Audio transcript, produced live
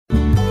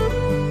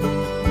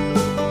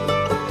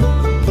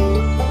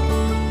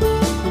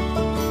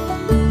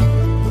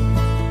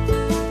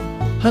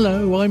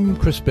Hello, I'm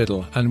Chris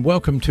Biddle and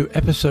welcome to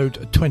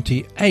episode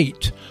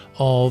 28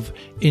 of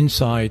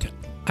Inside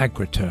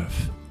AgriTurf.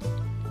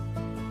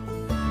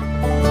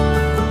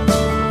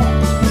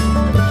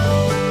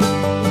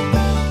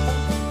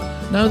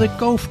 Now, the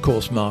golf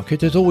course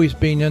market has always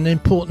been an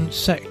important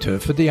sector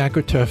for the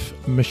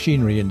AgriTurf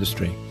machinery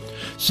industry.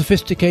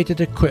 Sophisticated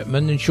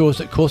equipment ensures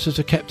that courses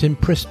are kept in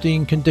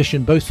pristine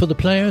condition both for the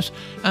players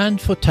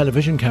and for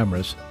television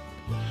cameras.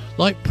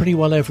 Like pretty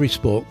well every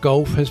sport,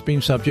 golf has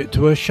been subject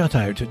to a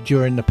shutout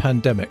during the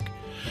pandemic.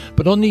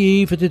 But on the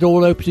eve of it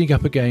all opening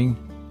up again,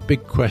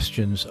 big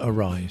questions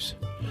arise.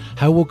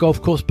 How will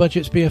golf course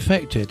budgets be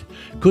affected?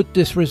 Could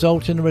this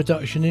result in a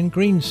reduction in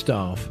green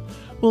staff?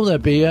 Will there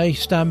be a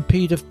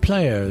stampede of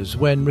players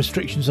when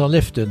restrictions are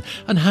lifted?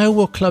 And how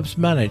will clubs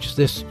manage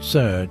this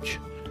surge?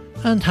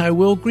 And how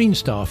will green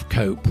staff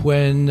cope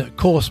when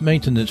course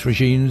maintenance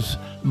regimes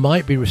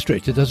might be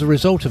restricted as a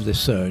result of this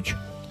surge?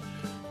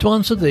 To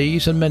answer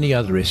these and many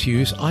other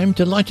issues, I'm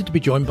delighted to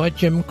be joined by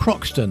Jim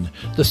Croxton,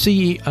 the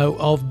CEO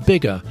of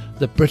BIGA,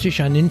 the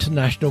British and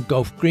International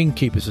Golf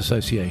Greenkeepers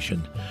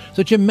Association.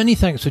 So Jim, many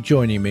thanks for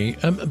joining me.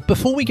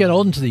 Before we get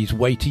on to these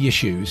weighty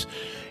issues,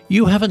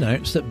 you have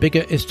announced that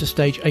BIGA is to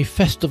stage a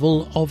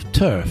Festival of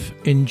Turf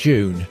in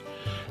June.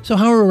 So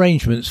how are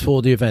arrangements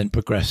for the event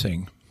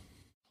progressing?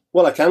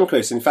 Well, I can,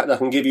 Chris. In fact, I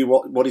can give you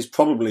what is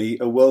probably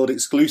a world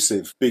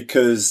exclusive,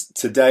 because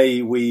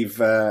today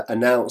we've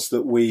announced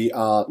that we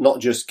are not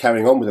just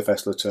carrying on with the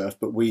Festival of Turf,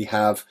 but we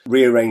have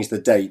rearranged the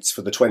dates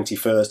for the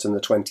 21st and the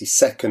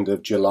 22nd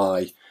of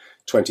July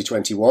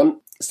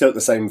 2021, still at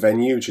the same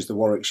venue, which is the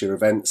Warwickshire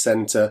Event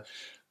Centre,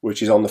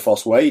 which is on the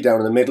Fosse Way down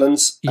in the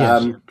Midlands.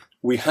 Yes.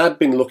 We had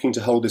been looking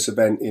to hold this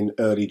event in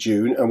early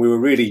June, and we were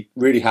really,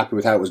 really happy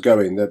with how it was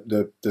going.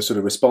 The sort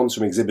of response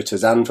from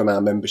exhibitors and from our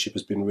membership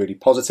has been really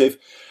positive.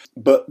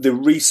 But the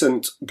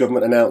recent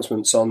government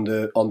announcements on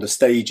the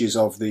stages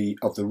of the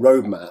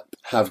roadmap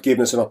have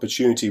given us an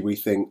opportunity, we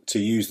think, to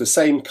use the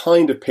same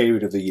kind of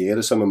period of the year,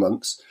 the summer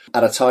months,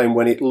 at a time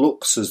when it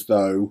looks as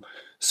though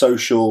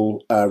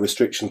social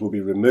restrictions will be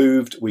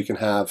removed. We can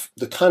have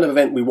the kind of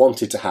event we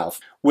wanted to have,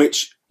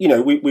 which, you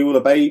know, we will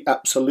obey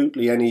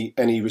absolutely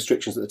any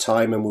restrictions at the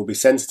time, and we'll be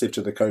sensitive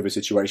to the COVID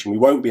situation. We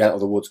won't be out of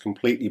the woods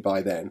completely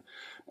by then.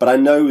 But I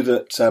know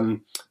that,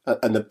 and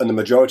the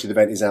majority of the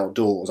event is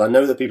outdoors, I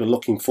know that people are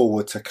looking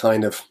forward to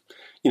kind of,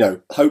 you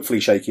know,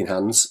 hopefully shaking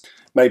hands,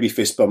 maybe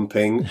fist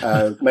bumping,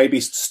 maybe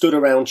stood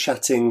around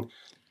chatting,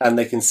 and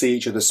they can see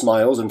each other's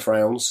smiles and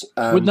frowns.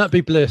 Wouldn't that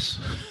be bliss?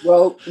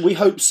 Well, we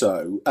hope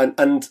so,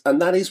 and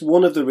that is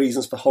one of the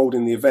reasons for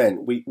holding the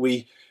event.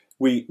 We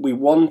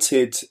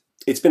wanted.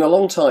 It's been a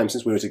long time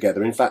since we were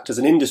together. In fact, as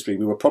an industry,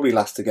 we were probably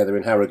last together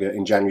in Harrogate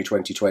in January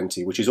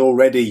 2020, which is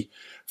already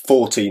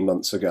 14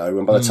 months ago.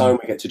 And by the time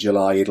we get to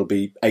July, it'll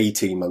be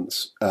 18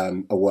 months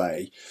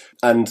away.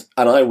 And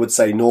I would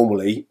say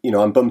normally, you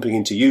know, I'm bumping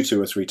into you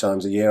 2 or 3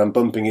 times a year. I'm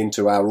bumping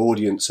into our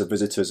audience of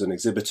visitors and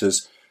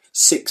exhibitors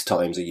 6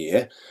 times a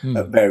year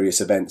at various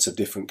events of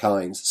different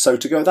kinds. So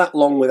to go that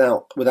long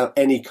without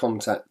any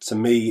contact, to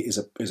me is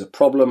a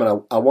problem.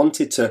 And I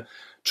wanted to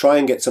try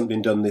and get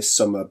something done this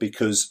summer,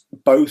 because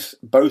both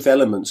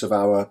elements of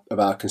our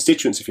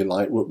constituents, if you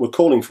like, were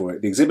calling for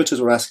it. The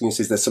exhibitors were asking us,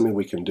 is there something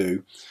we can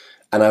do?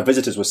 And our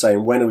visitors were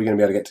saying, when are we going to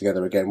be able to get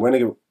together again? When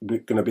are we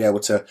going to be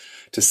able to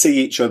see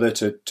each other,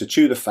 to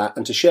chew the fat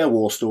and to share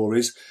war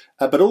stories,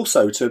 but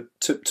also to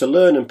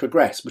learn and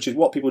progress, which is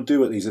what people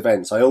do at these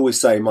events. I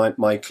always say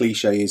my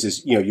cliche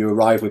is, you know, you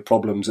arrive with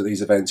problems at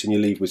these events and you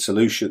leave with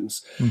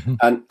solutions. Mm-hmm.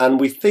 And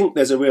we think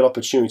there's a real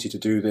opportunity to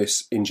do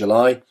this in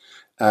July.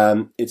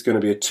 It's going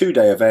to be a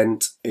 2-day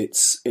event.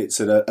 It's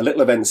at a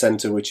little event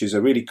centre, which is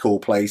a really cool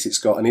place. It's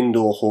got an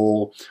indoor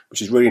hall,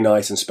 which is really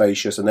nice and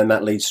spacious, and then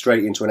that leads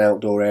straight into an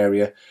outdoor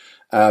area.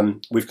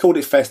 We've called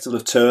it Festival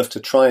of Turf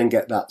to try and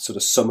get that sort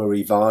of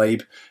summery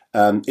vibe.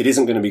 It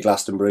isn't going to be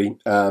Glastonbury.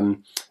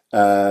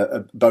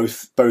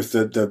 Both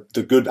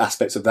the good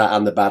aspects of that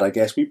and the bad, I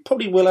guess. We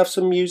probably will have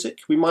some music.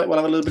 We might well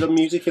have a little bit of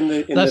music in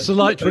the. That's the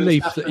light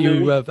relief that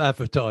you have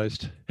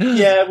advertised.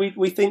 Yeah,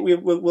 we think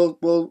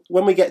we'll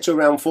when we get to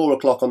around 4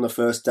 o'clock on the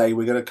first day,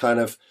 we're going to kind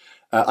of.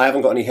 I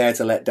haven't got any hair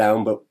to let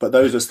down, but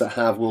those of us that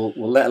have will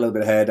let a little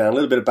bit of hair down, a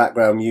little bit of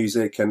background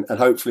music, and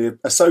hopefully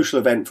a social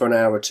event for an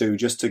hour or two,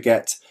 just to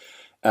get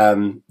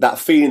that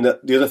feeling,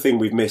 that the other thing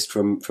we've missed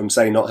from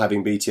say not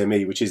having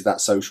BTME, which is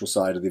that social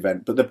side of the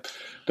event. But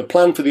the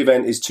plan for the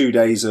event is 2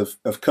 days of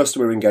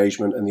customer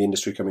engagement and the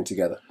industry coming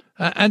together.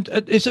 And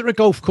is there a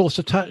golf course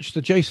attached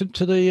adjacent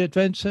to the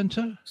event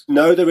centre?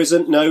 No, there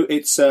isn't. No,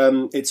 it's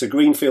a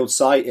greenfield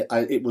site.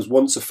 It was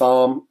once a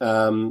farm.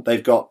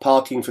 They've got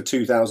parking for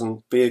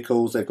 2,000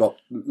 vehicles. They've got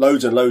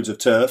loads and loads of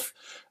turf.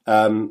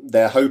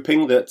 They're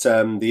hoping that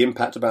the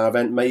impact of our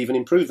event may even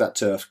improve that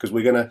turf, because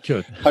we're going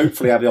to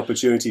hopefully have the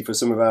opportunity for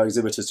some of our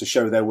exhibitors to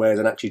show their wares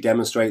and actually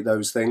demonstrate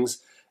those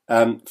things.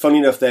 Funny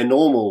enough, their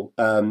normal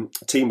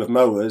team of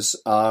mowers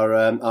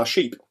are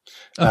sheep.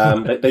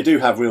 They do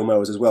have real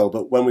mowers as well,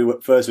 but when we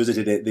first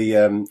visited it,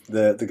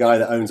 the guy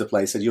that owns the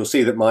place said, "You'll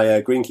see that my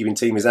greenkeeping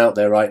team is out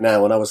there right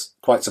now," and I was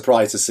quite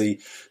surprised to see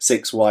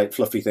 6 white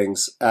fluffy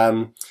things.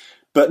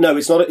 But no,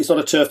 it's not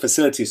a turf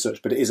facility as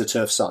such, but it is a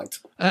turf site.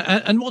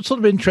 And what sort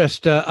of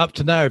interest up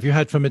to now have you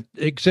had from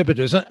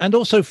exhibitors and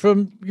also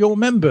from your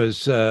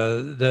members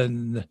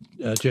then,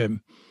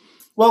 Jim?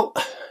 Well,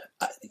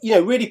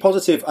 really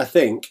positive, I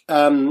think.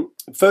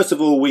 First of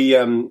all, we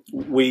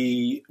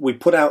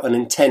put out an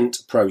intent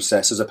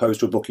process as opposed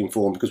to a booking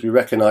form because we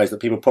recognised that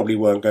people probably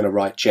weren't going to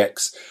write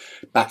checks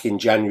back in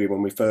January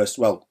when we first,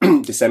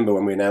 December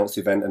when we announced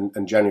the event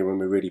and January when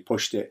we really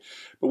pushed it.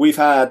 But we've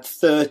had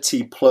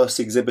 30 plus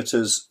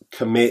exhibitors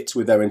commit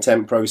with their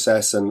intent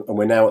process and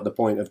we're now at the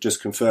point of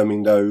just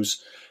confirming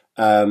those.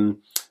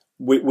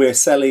 We're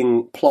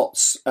selling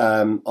plots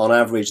on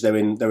average. They're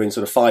in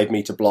sort of 5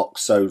 metre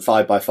blocks, so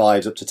 5 by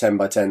 5s up to 10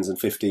 by 10s and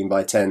 15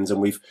 by 10s, and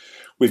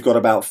we've got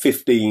about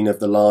 15 of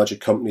the larger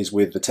companies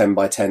with the 10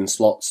 by 10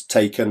 slots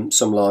taken,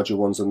 some larger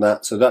ones than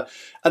that. So that,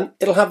 and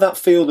it'll have that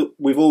feel that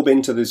we've all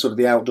been to the sort of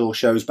the outdoor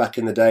shows back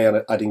in the day,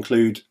 and I'd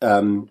include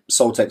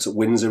Soltex at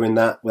Windsor in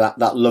that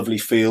lovely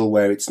feel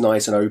where it's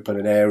nice and open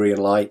and airy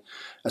and light.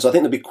 And so I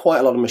think there'll be quite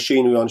a lot of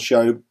machinery on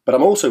show, but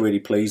I'm also really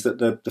pleased that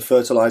the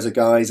fertiliser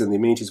guys and the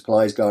amenity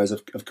supplies guys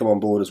have come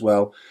on board as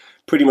well.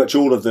 Pretty much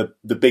all of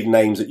the big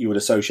names that you would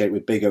associate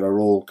with Biggar are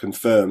all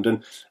confirmed.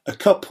 And a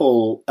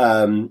couple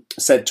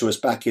said to us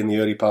back in the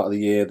early part of the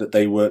year that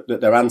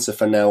their answer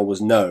for now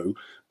was no,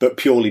 but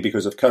purely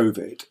because of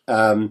COVID.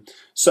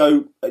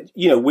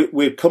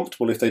 We're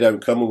comfortable if they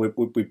don't come, and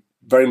we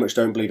very much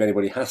don't believe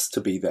anybody has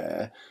to be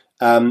there.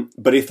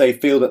 But if they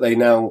feel that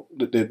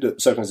the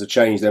circumstances have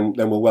changed, then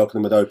we'll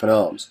welcome them with open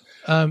arms.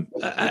 And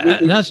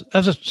as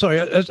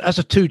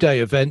a 2-day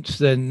event,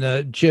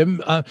 then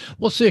Jim,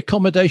 what's the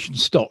accommodation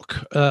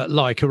stock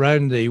like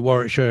around the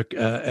Warwickshire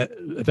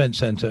Event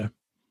Centre?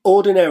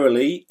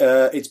 Ordinarily,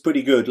 it's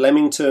pretty good.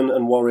 Leamington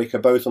and Warwick are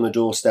both on the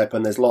doorstep,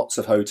 and there's lots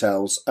of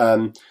hotels.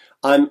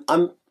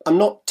 I'm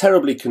not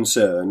terribly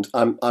concerned.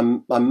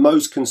 I'm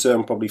most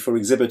concerned probably for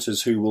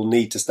exhibitors who will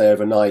need to stay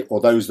overnight or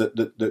those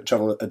that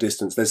travel a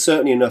distance. There's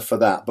certainly enough for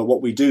that. But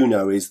what we do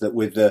know is that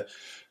with the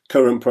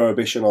current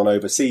prohibition on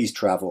overseas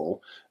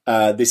travel,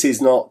 this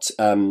is not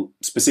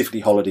specifically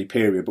holiday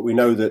period, but we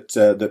know that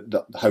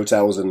the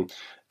hotels and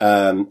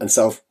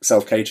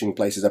self-catering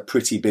places are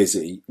pretty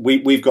busy.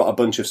 We've got a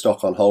bunch of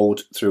stock on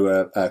hold through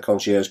a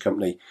concierge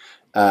company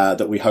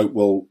that we hope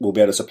will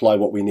be able to supply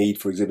what we need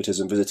for exhibitors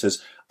and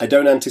visitors. I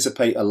don't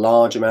anticipate a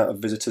large amount of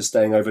visitors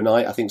staying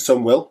overnight. I think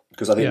some will,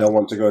 because I think they'll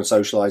want to go and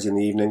socialise in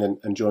the evening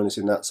and join us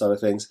in that side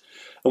of things.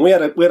 And we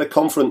had a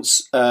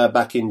conference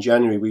back in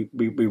January. We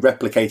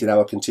replicated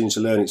our Continue to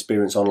Learn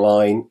experience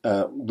online.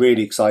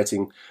 Really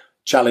exciting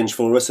challenge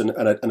for us and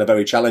a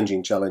very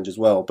challenging challenge as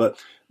well. But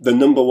the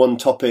number one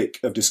topic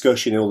of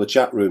discussion in all the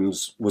chat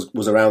rooms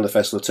was around the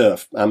Festival of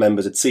Turf. Our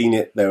members had seen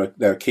it.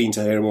 They're keen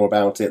to hear more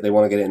about it. They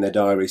want to get it in their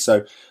diary.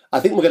 So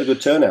I think we'll get a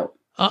good turnout.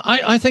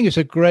 I think it's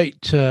a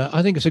great.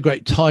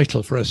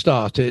 Title for a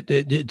start.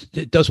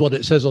 It does what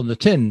it says on the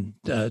tin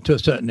to a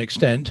certain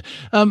extent.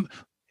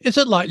 Is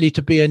there likely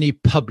to be any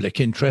public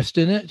interest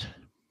in it?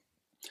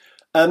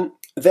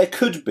 There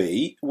could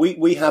be.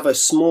 We have a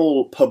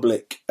small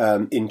public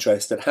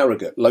interest at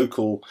Harrogate.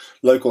 Local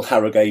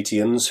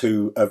Harrogatians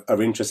who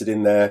are interested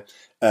in their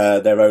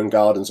own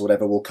gardens or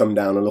whatever will come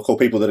down and look, or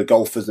people that are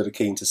golfers that are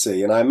keen to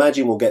see. And I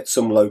imagine we'll get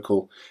some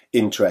local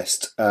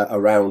interest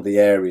around the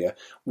area.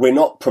 We're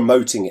not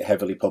promoting it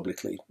heavily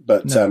publicly,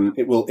 but no.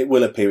 It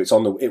will appear. It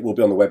will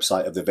be on the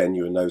website of the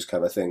venue and those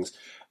kind of things.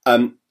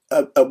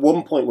 At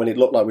one point when it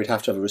looked like we'd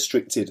have to have a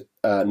restricted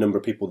number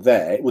of people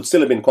there, it would still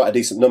have been quite a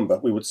decent number.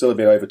 We would still have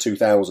been over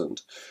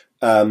 2,000.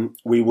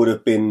 We would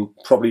have been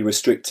probably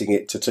restricting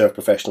it to turf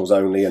professionals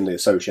only and the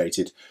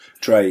associated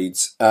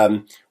trades.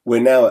 We're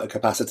now at a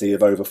capacity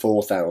of over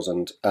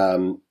 4,000.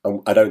 And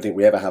I don't think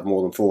we ever have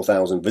more than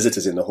 4,000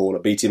 visitors in the hall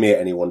at BTME at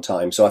any one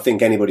time. So I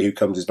think anybody who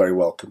comes is very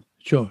welcome.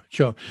 Sure.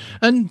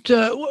 And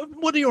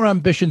what are your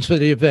ambitions for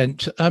the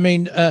event? I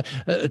mean,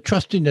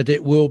 trusting that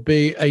it will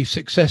be a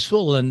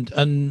successful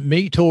and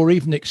meet or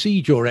even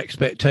exceed your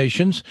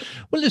expectations,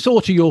 will this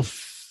alter your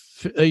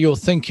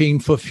thinking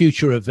for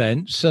future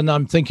events? And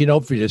I'm thinking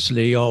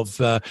obviously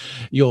of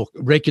your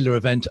regular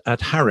event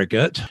at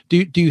Harrogate.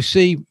 Do you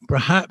see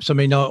perhaps, I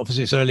mean,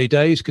 obviously it's early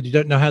days because you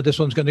don't know how this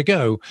one's going to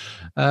go,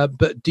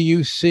 but do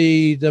you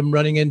see them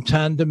running in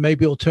tandem,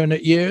 maybe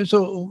alternate years,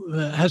 or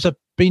has it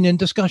been in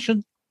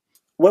discussion?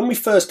 When we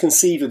first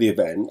conceived of the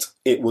event,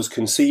 it was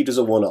conceived as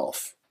a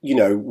one-off. You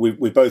know,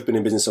 we've both been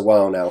in business a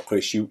while now,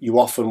 Chris. You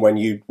often, when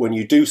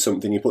you do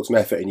something, you put some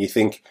effort in, you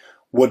think,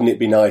 wouldn't it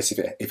be nice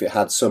if it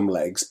had some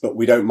legs? But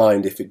we don't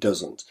mind if it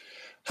doesn't.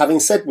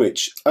 Having said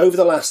which, over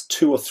the last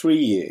 2 or 3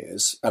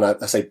 years, and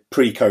I say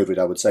pre-COVID,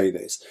 I would say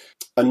this,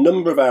 a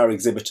number of our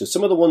exhibitors,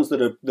 some of the ones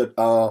that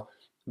are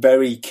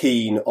very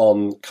keen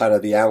on kind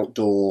of the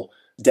outdoor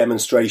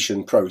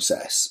demonstration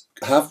process,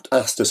 have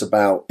asked us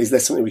about, is there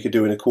something we could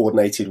do in a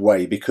coordinated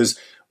way? Because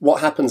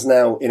what happens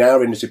now in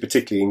our industry,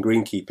 particularly in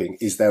greenkeeping,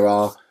 is there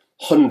are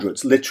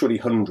hundreds, literally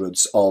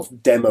hundreds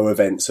of demo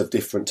events of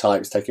different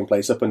types taking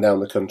place up and down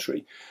the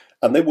country.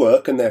 And they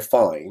work and they're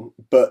fine,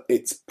 but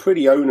it's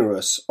pretty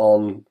onerous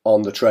on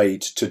the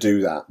trade to do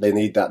that. They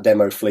need that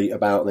demo fleet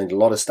about, they need a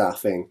lot of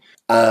staffing.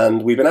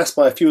 And we've been asked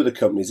by a few of the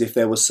companies if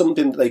there was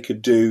something that they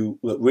could do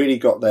that really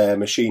got their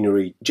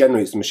machinery,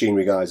 generally it's the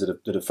machinery guys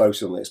that have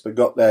focused on this, but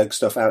got their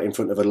stuff out in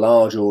front of a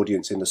large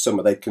audience in the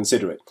summer, they'd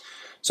consider it.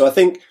 So I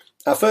think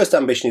our first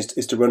ambition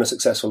is to run a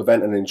successful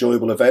event, an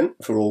enjoyable event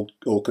for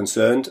all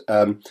concerned.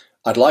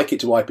 I'd like it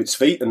to wipe its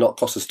feet and not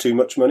cost us too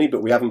much money,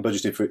 but we haven't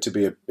budgeted for it to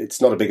be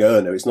it's not a big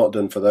earner. It's not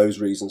done for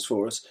those reasons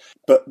for us.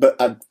 But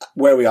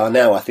where we are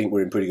now, I think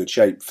we're in pretty good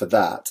shape for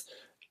that.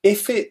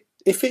 If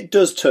it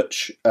does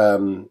touch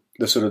the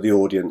sort of the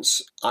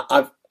audience,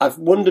 I've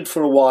wondered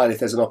for a while if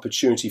there's an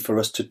opportunity for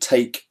us to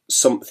take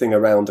something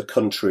around the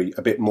country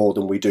a bit more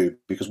than we do,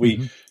 because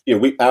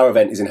our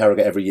event is in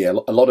Harrogate every year.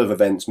 A lot of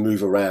events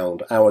move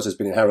around. Ours has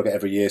been in Harrogate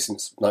every year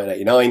since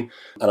 1989,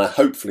 and I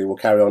hopefully will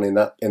carry on in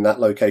that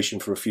location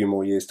for a few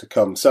more years to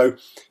come. So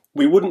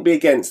we wouldn't be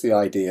against the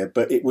idea,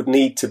 but it would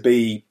need to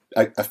be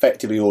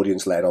effectively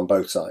audience-led on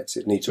both sides.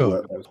 It needs to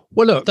work both.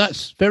 Well, look,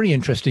 that's very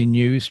interesting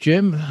news,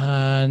 Jim,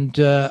 and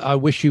I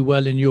wish you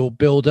well in your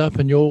build-up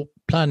and your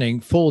planning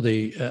for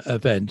the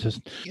event.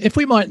 If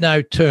we might now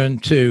turn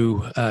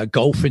to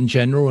golf in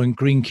general and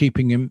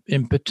greenkeeping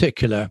in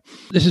particular,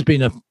 this has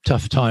been a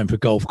tough time for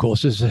golf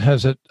courses,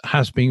 as it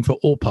has been for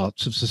all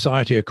parts of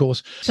society, of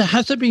course. So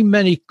has there been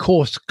many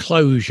course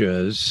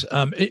closures?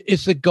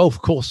 Is the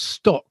golf course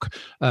stock,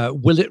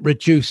 will it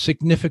reduce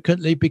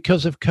significantly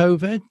because of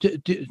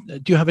COVID?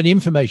 Do you have any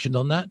information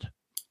on that?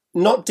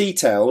 Not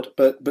detailed,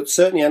 but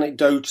certainly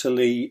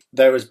anecdotally,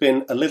 there has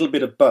been a little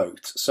bit of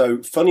both.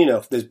 So, funny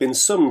enough, there's been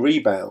some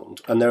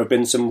rebound, and there have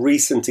been some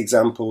recent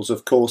examples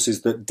of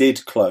courses that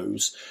did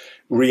close,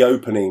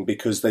 reopening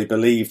because they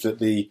believe that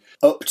the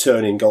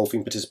upturn in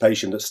golfing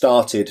participation that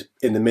started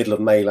in the middle of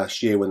May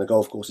last year when the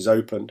golf courses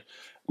opened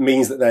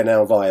means that they're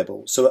now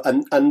viable. So,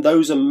 and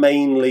those are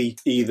mainly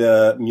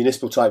either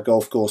municipal type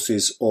golf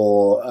courses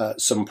or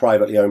some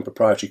privately owned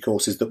proprietary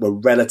courses that were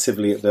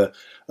relatively at the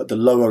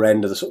lower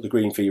end of the sort of the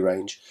green fee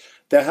range.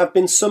 There have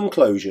been some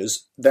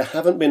closures. There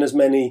haven't been as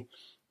many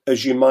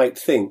as you might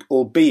think,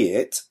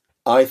 albeit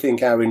I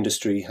think our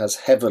industry has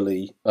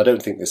heavily, I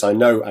don't think this, I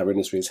know our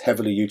industry has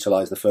heavily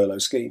utilised the furlough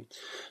scheme.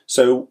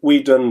 So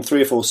we've done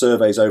 3 or 4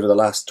 surveys over the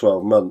last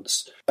 12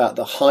 months. At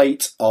the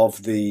height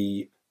of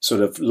the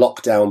sort of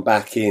lockdown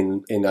back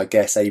in I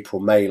guess,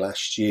 April, May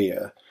last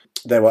year,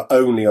 there were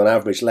only on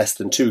average less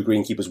than 2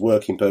 greenkeepers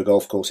working per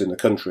golf course in the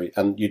country,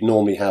 and you'd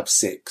normally have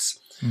 6.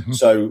 Mm-hmm.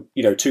 So,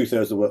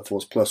 2/3 of the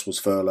workforce plus was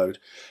furloughed.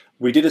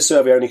 We did a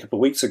survey only a couple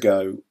of weeks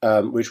ago,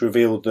 which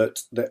revealed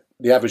that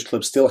the average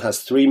club still has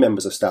 3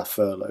 members of staff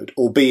furloughed,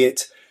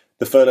 albeit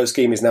the furlough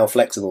scheme is now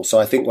flexible. So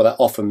I think what that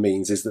often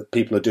means is that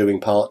people are doing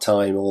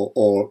part-time or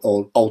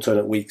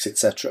alternate weeks,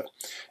 etc.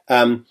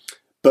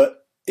 But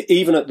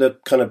even at the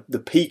kind of the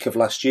peak of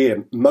last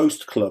year,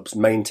 most clubs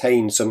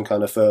maintained some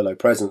kind of furlough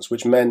presence,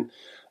 which meant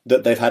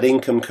that they've had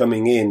income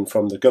coming in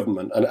from the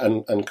government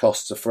and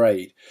costs are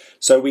frayed.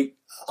 So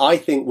I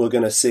think we're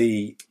going to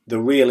see the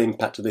real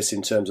impact of this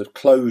in terms of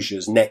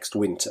closures next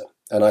winter.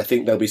 And I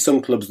think there'll be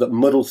some clubs that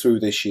muddle through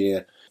this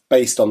year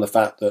based on the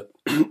fact that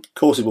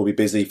courses will be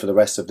busy for the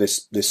rest of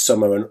this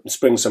summer and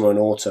spring, summer and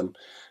autumn.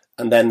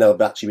 And then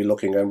they'll actually be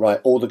looking and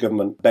right, all the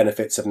government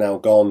benefits have now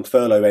gone.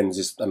 Furlough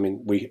ends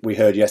we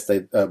heard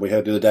yesterday, we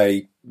heard the other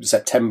day,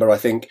 September, I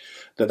think,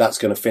 that's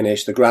going to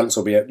finish. The grants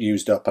will be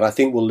used up, and I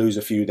think we'll lose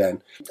a few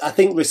then. I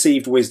think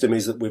received wisdom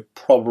is that we're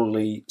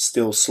probably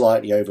still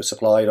slightly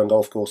oversupplied on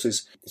golf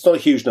courses. It's not a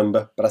huge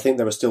number, but I think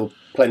there are still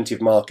plenty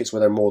of markets where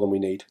there are more than we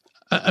need.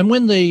 And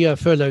when the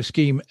furlough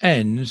scheme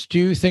ends, do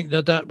you think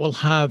that will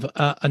have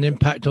an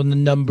impact on the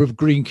number of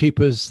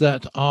greenkeepers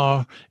that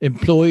are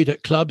employed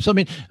at clubs? I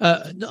mean,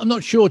 I'm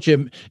not sure,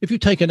 Jim, if you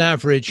take an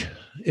average,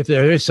 if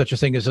there is such a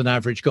thing as an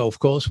average golf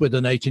course with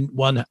an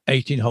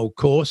 18-hole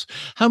course,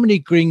 how many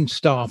green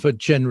staff are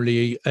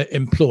generally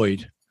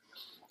employed?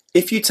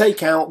 If you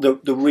take out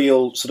the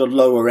real sort of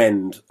lower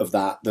end of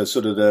that, the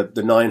sort of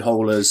the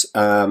 9-holers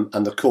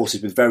and the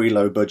courses with very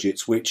low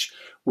budgets, which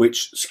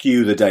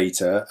skew the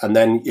data, and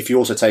then if you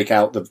also take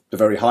out the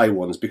very high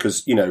ones,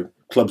 because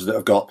clubs that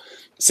have got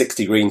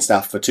 60 green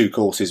staff for 2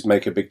 courses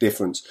make a big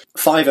difference.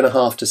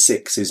 5.5 to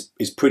 6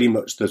 is pretty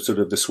much the sort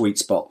of the sweet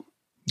spot.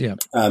 Yeah.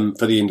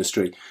 For the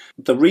industry.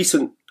 The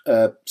recent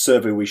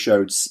survey we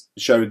showed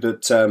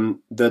that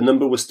the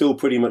number was still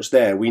pretty much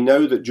there. We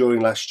know that during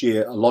last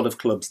year, a lot of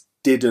clubs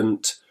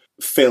didn't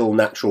fill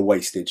natural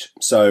wastage.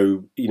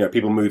 So,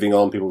 people moving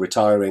on, people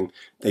retiring,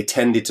 they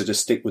tended to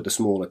just stick with the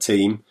smaller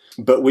team.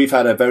 But we've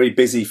had a very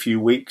busy few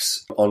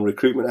weeks on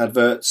recruitment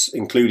adverts,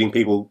 including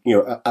people,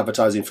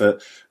 advertising for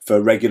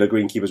regular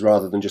greenkeepers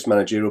rather than just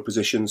managerial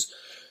positions.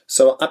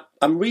 So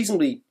I'm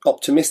reasonably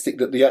optimistic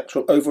that the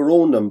actual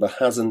overall number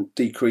hasn't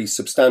decreased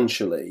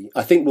substantially.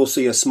 I think we'll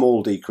see a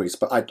small decrease,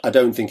 but I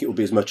don't think it will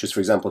be as much as,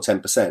 for example,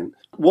 10%.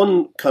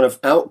 One kind of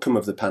outcome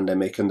of the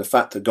pandemic and the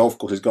fact that golf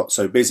courses got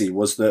so busy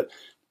was that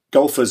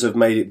golfers have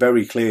made it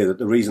very clear that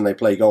the reason they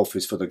play golf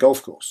is for the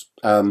golf course.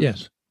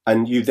 Yes.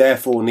 And you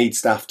therefore need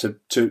staff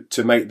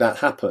to make that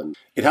happen.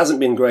 It hasn't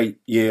been a great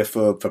year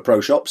for pro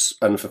shops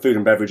and for food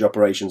and beverage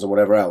operations and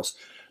whatever else.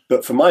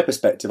 But from my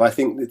perspective, I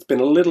think it's been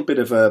a little bit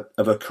of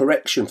a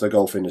correction for the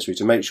golf industry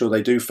to make sure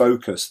they do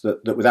focus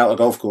that without a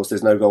golf course,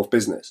 there's no golf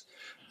business.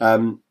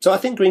 So I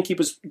think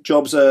greenkeepers'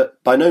 jobs are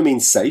by no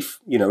means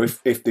safe. You know,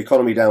 if the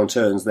economy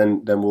downturns,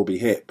 then we'll be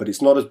hit. But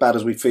it's not as bad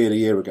as we feared a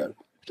year ago.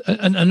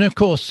 And of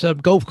course,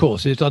 golf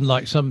courses,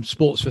 unlike some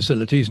sports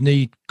facilities,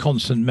 need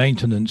constant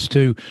maintenance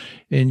to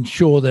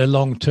ensure their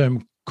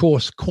long-term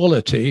course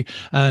quality,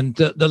 and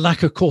the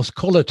lack of course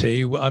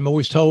quality, I'm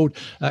always told,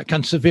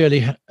 can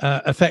severely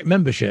affect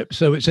membership.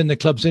 So it's in the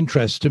club's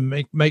interest to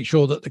make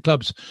sure that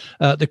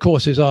the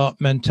courses are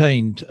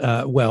maintained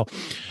well.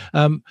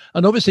 And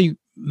obviously,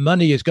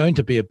 money is going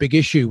to be a big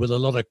issue with a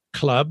lot of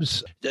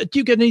clubs. Do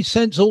you get any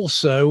sense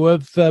also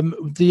of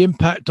the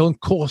impact on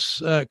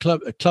clubs'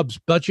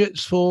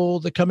 budgets for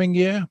the coming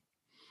year?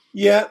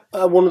 Yeah,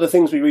 one of the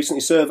things we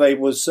recently surveyed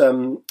was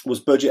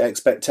budget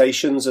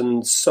expectations,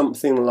 and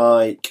something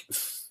like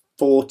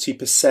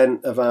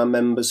 40% of our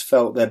members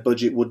felt their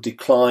budget would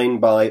decline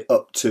by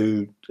up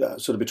to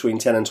sort of between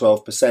 10 and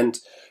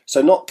 12%.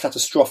 So not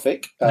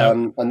catastrophic,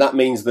 No. And that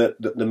means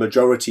that the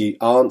majority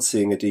aren't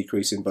seeing a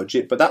decrease in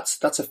budget, but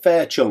that's a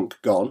fair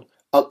chunk gone.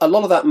 A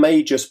lot of that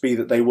may just be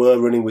that they were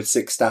running with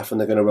 6 staff and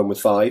they're going to run with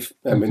 5.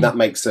 I mean, that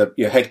makes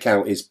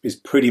headcount is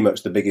pretty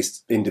much the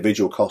biggest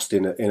individual cost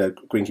in a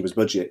greenkeeper's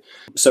budget.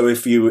 So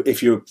if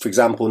you're, for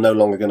example, no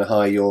longer going to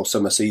hire your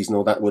summer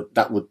seasonal, that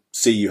would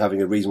see you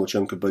having a reasonable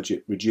chunk of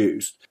budget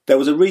reduced. There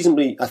was a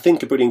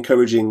pretty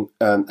encouraging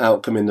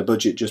outcome in the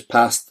budget just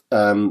past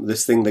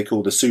this thing they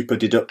call the super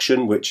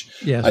deduction, which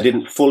Yes. I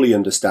didn't fully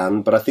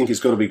understand, but I think it's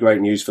going to be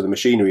great news for the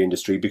machinery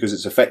industry because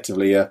it's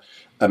effectively a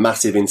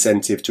massive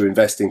incentive to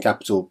invest in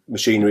capital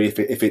machinery if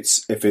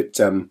it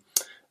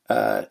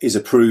is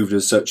approved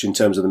as such in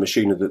terms of the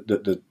machinery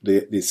that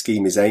the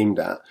scheme is aimed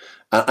at.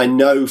 I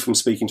know from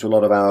speaking to a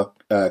lot of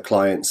our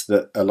clients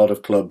that a lot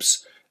of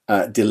clubs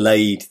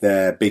delayed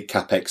their big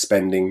capex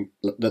spending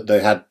that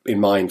they had in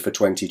mind for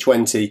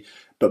 2020,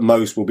 but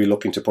most will be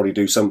looking to probably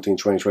do something in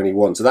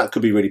 2021. So that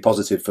could be really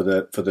positive for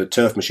the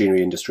turf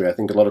machinery industry. I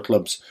think a lot of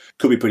clubs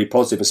could be pretty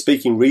positive. And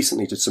speaking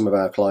recently to some of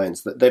our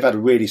clients, that they've had a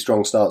really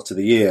strong start to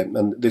the year,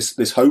 and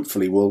this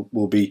hopefully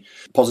will be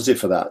positive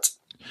for that.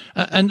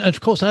 And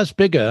of course, as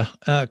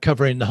Biggar,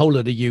 covering the whole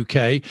of the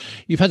UK,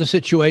 you've had a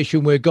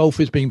situation where golf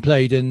is being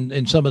played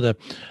in some of the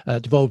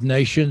devolved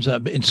nations.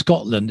 In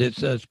Scotland,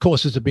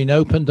 courses have been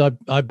opened,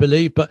 I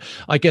believe, but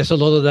I guess a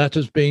lot of that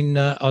has been,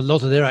 a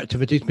lot of their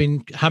activities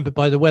been hampered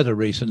by the weather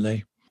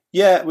recently.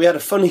 Yeah, we had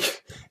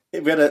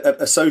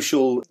a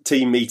social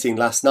team meeting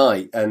last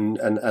night and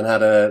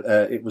had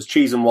it was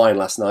cheese and wine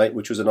last night,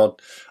 which was an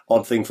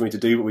odd thing for me to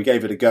do, but we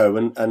gave it a go.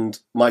 And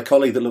my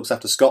colleague that looks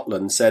after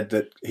Scotland said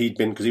that he'd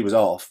been, because he was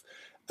off,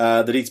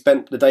 that he'd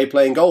spent the day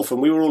playing golf,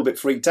 and we were all a bit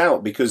freaked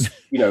out because,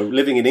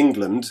 living in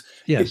England,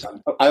 Yes.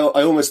 I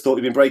almost thought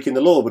he'd been breaking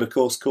the law, but of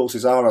course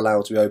courses are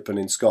allowed to be open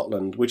in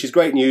Scotland, which is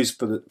great news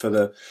for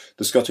the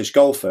Scottish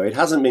golfer. It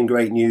hasn't been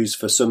great news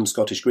for some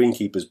Scottish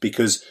greenkeepers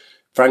because,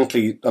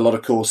 frankly, a lot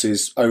of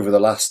courses over the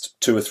last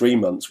 2 or 3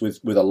 months with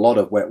a lot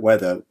of wet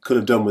weather could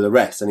have done with a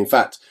rest. And in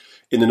fact,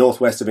 in the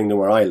northwest of England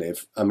where I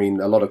live, I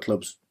mean, a lot of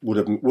clubs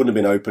wouldn't have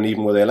been open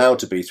even were they allowed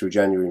to be through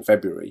January and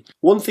February.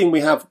 One thing we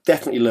have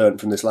definitely learned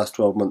from this last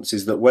 12 months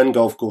is that when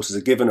golf courses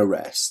are given a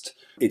rest,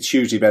 it's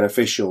hugely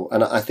beneficial.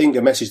 And I think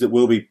a message that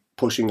we'll be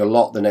pushing a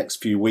lot the next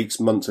few weeks,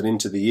 months and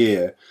into the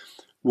year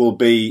will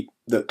be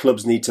that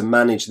clubs need to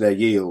manage their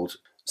yield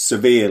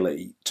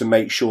severely to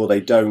make sure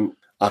they don't,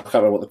 I can't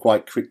remember what the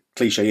quite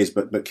cliche is,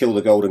 but kill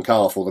the golden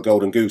calf or the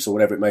golden goose or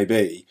whatever it may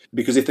be.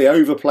 Because if they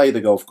overplay the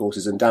golf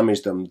courses and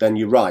damage them, then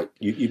you're right.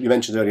 You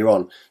mentioned earlier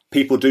on,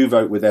 people do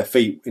vote with their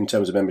feet in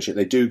terms of membership.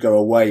 They do go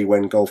away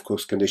when golf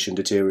course condition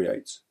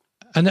deteriorates.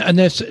 And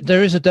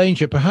there is a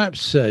danger,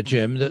 perhaps,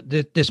 Jim,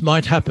 that this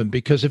might happen,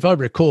 because if I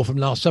recall from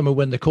last summer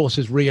when the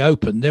courses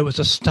reopened, there was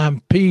a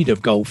stampede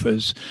of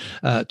golfers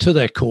to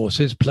their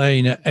courses,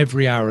 playing at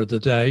every hour of the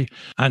day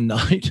and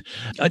night.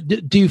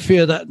 Do you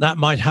fear that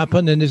might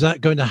happen, and is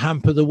that going to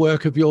hamper the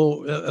work of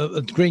your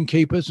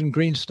greenkeepers and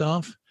green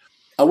staff?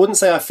 I wouldn't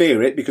say I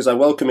fear it because I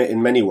welcome it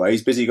in many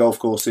ways. Busy golf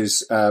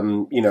courses,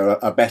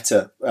 are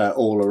better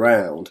all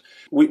around.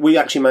 We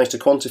actually managed to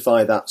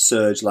quantify that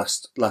surge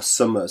last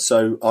summer.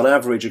 So on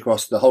average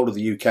across the whole of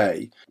the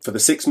UK, for the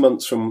 6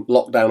 months from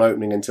lockdown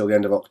opening until the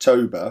end of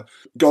October,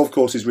 golf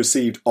courses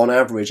received on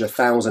average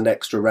 1,000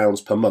 extra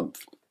rounds per month.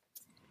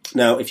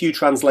 Now, if you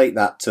translate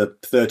that to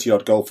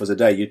 30-odd golfers a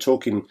day, you're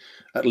talking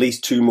at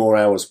least 2 more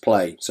hours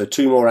play. So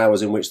 2 more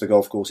hours in which the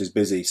golf course is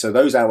busy. So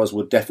those hours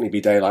would definitely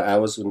be daylight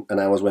hours and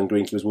hours when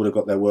greenkeepers would have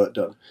got their work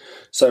done.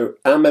 So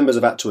our members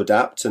have had to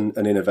adapt and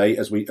innovate,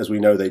 as we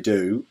know they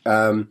do.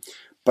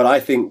 But I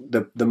think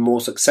the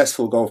more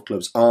successful golf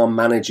clubs are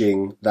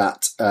managing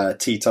that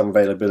tee time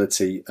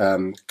availability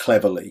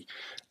cleverly.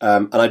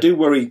 And I do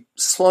worry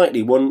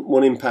slightly.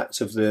 One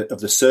impact of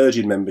the surge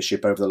in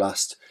membership over the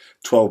last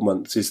 12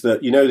 months is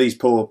that, these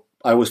poor,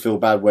 I always feel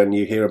bad when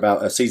you hear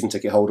about a season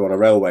ticket holder on a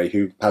railway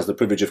who has the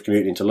privilege of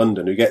commuting to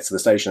London, who gets to the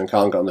station and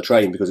can't get on the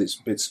train because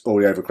it's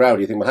already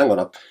overcrowded. You think, well, hang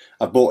on,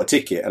 I've bought a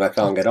ticket and I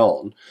can't get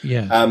on.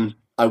 Yeah.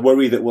 I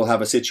worry that we'll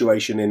have a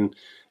situation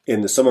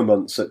in the summer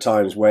months at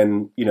times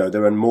when,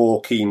 there are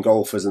more keen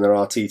golfers than there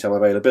are tee time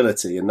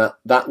availability, and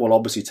that will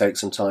obviously take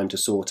some time to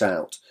sort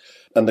out.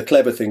 And the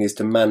clever thing is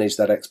to manage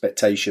that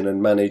expectation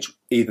and manage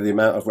either the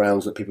amount of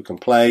rounds that people can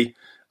play.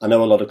 I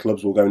know a lot of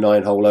clubs will go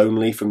 9-hole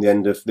only from the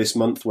end of this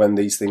month when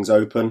these things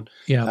open,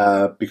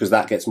 because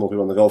that gets more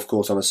people on the golf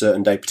course on a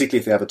certain day, particularly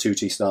if they have a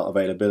 2T start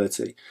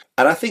availability.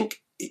 And I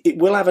think it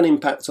will have an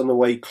impact on the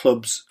way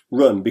clubs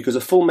run, because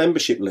a full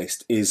membership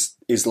list is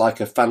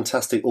like a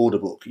fantastic order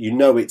book.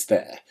 It's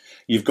there.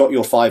 You've got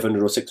your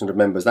 500 or 600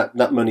 members.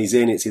 That money's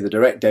in. It's either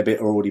direct debit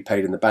or already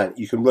paid in the bank.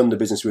 You can run the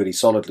business really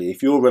solidly.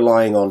 If you're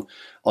relying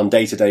on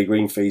day-to-day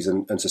green fees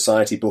and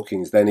society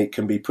bookings, then it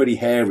can be pretty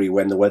hairy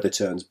when the weather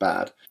turns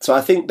bad. So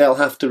I think they'll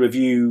have to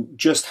review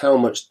just how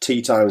much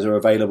tee times are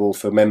available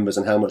for members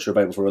and how much are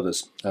available for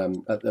others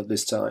at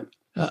this time.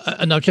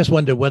 And I just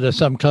wonder whether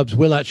some clubs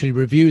will actually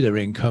review their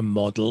income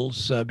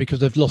models because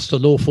they've lost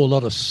an awful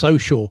lot of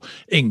social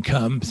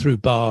income through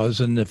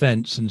bars and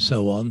events and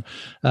so on.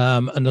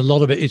 And a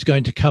lot of it is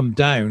going to come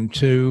down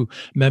to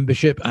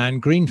membership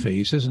and green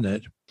fees, isn't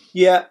it?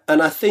 Yeah, and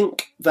I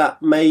think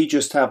that may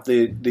just have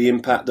the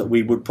impact that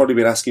we would probably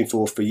been asking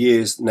for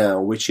years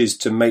now, which is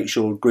to make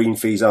sure green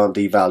fees aren't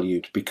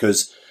devalued,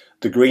 because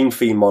the green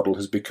fee model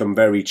has become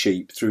very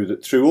cheap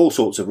through all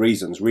sorts of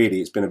reasons.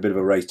 Really, it's been a bit of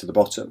a race to the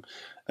bottom.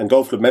 And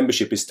golf club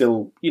membership is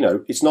still,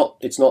 it's not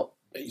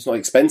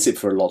expensive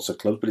for lots of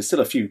clubs, but it's still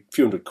a few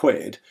hundred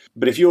quid.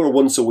 But if you're a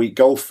once a week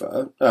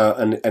golfer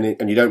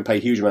and you don't pay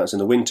huge amounts in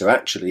the winter,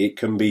 actually it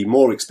can be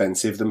more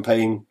expensive than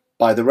paying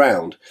by the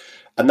round.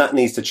 And that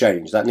needs to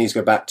change. That needs to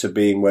go back to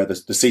being where the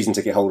season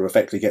ticket holder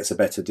effectively gets a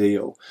better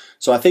deal.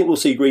 So I think we'll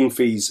see green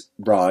fees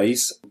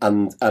rise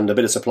and a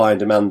bit of supply and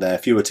demand there,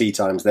 fewer tee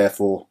times,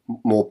 therefore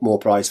more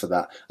price for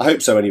that. I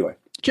hope so anyway.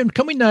 Jim,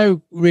 can we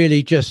now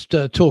really just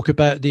talk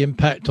about the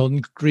impact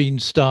on green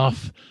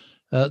staff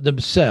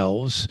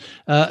themselves,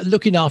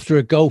 looking after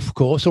a golf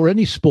course or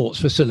any sports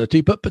facility,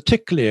 but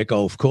particularly a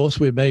golf course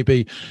with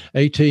maybe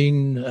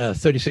 18,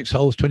 36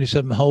 holes,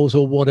 27 holes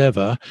or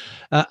whatever,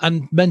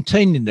 and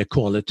maintaining the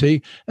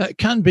quality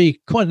can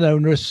be quite an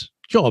onerous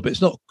job.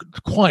 It's not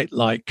quite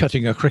like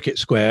cutting a cricket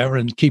square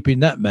and keeping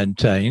that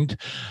maintained.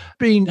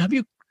 Have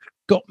you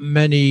got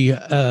many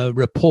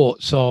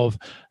reports of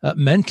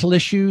mental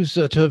issues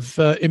that have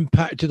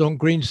impacted on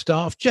green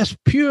staff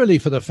just purely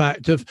for the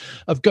fact of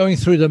going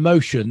through the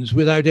motions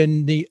without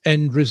any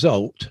end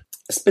result?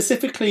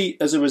 Specifically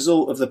as a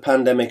result of the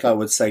pandemic, I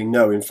would say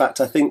no. In fact,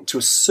 I think to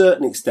a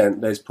certain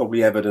extent there's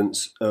probably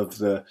evidence of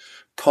the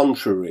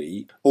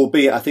contrary,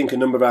 albeit I think a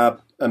number of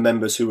our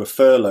members who were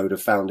furloughed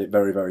have found it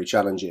very, very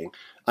challenging.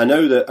 I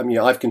know that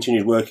I've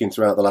continued working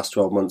throughout the last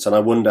 12 months, and I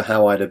wonder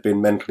how I'd have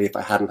been mentally if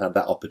I hadn't had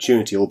that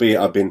opportunity, albeit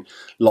I've been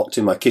locked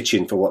in my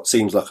kitchen for what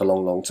seems like a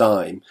long, long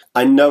time.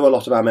 I know a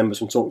lot of our members,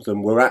 from talking to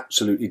them, were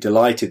absolutely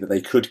delighted that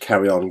they could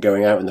carry on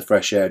going out in the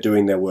fresh air,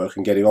 doing their work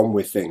and getting on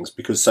with things,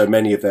 because so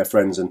many of their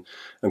friends and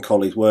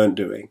colleagues weren't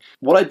doing.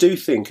 What I do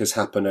think has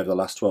happened over the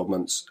last 12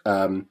 months,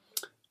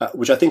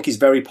 which I think is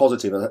very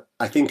positive.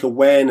 I think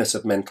awareness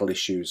of mental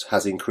issues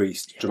has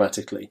increased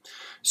dramatically.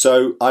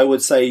 So I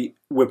would say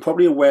we're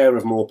probably aware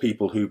of more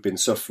people who've been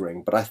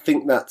suffering, but I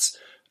think that's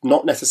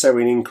not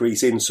necessarily an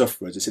increase in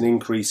sufferers. It's an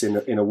increase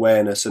in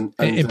awareness and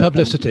in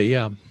publicity.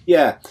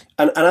 Yeah.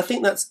 And I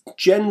think that's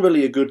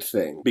generally a good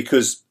thing,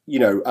 because,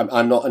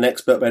 I'm not an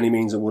expert by any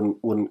means and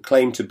wouldn't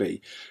claim to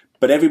be.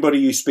 But everybody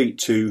you speak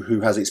to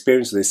who has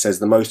experience of this says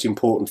the most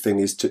important thing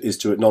is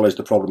to acknowledge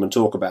the problem and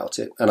talk about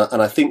it.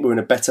 And I think we're in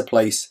a better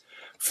place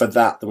for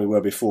that than we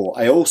were before.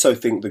 I also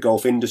think the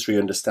golf industry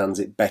understands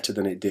it better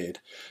than it did.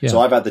 Yeah. So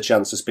I've had the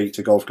chance to speak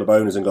to golf club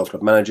owners and golf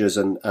club managers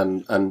and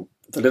a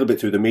little bit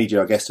through the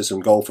media, I guess, to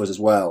some golfers as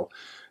well,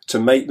 to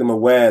make them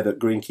aware that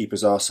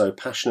greenkeepers are so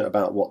passionate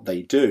about what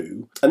they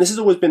do. And this has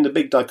always been the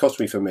big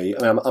dichotomy for me.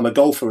 I'm a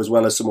golfer as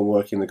well as someone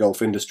working in the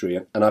golf industry,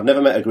 and I've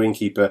never met a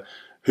greenkeeper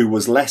who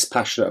was less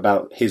passionate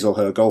about his or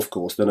her golf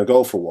course than a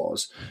golfer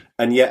was.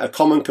 And yet a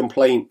common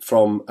complaint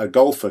from a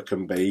golfer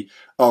can be,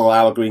 oh,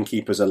 our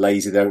greenkeepers are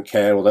lazy, they don't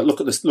care, or they look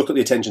at the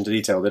attention to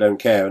detail, they don't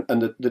care.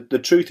 And the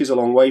truth is a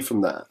long way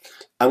from that.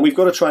 And we've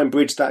got to try and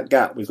bridge that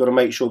gap. We've got to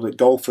make sure that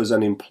golfers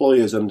and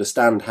employers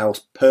understand how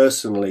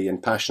personally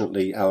and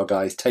passionately our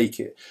guys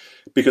take it.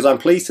 Because I'm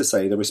pleased to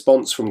say the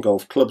response from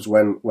golf clubs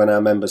when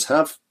our members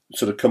have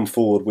sort of come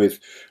forward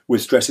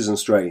with stresses and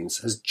strains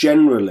has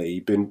generally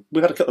been,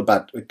 we've had a couple of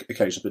bad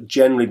occasions, but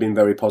generally been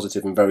very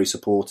positive and very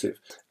supportive.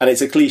 And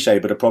it's a cliche,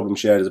 but a problem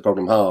shared is a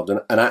problem halved.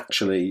 And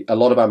actually, a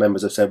lot of our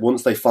members have said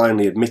once they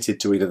finally admitted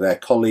to either their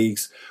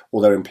colleagues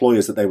or their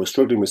employers that they were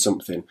struggling with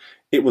something,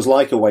 it was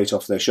like a weight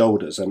off their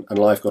shoulders, and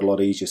life got a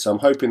lot easier. So I'm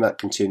hoping that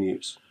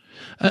continues.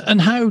 And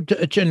how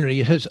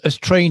generally has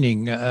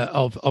training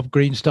of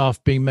green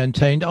staff been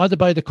maintained, either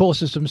by the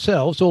courses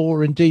themselves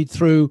or indeed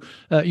through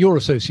your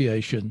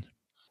association?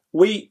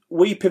 We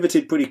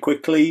pivoted pretty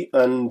quickly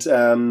and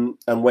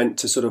went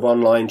to sort of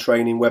online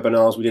training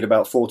webinars. We did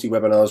about 40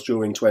 webinars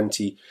during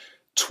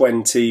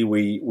 2020.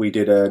 We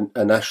did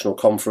a national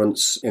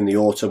conference in the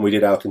autumn. We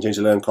did our Continue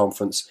to Learn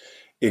conference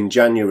in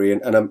January,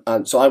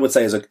 and so I would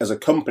say as a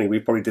company we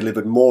probably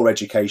delivered more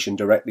education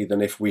directly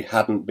than if we'd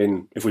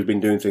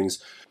been doing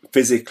things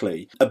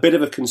physically. A bit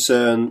of a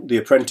concern, the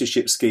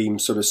apprenticeship scheme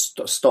sort of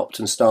stopped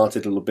and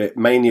started a little bit,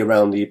 mainly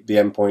around the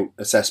endpoint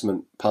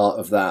assessment part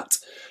of that.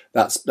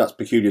 That's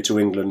peculiar to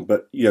England,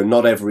 but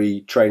not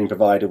every training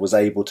provider was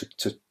able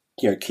to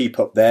keep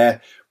up their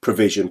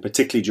provision,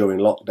 particularly during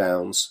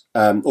lockdowns.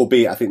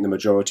 Albeit I think the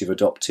majority have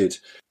adopted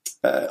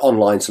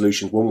online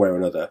solutions one way or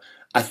another.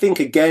 I think,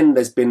 again,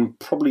 there's been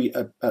probably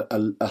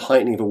a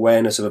heightening of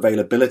awareness of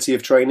availability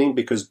of training,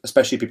 because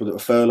especially people that were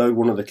furloughed,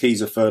 one of the keys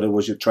of furlough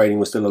was your training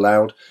was still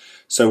allowed.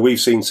 So we've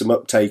seen some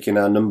uptake in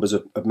our numbers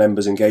of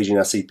members engaging in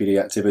our CPD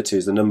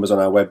activities. The numbers on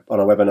our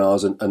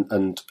webinars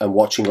and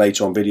watching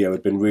later on video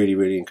had been really,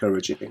 really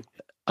encouraging.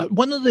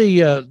 One of the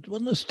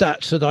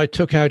stats that I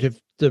took out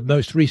of the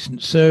most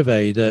recent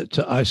survey that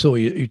I saw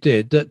you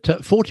did, that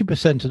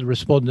 40% of the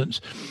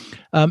respondents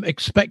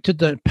expected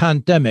the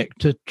pandemic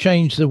to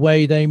change the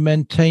way they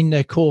maintain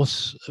their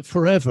course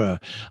forever.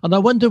 And I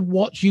wonder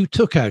what you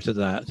took out of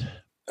that.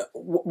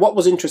 What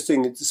was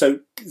interesting, so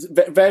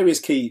various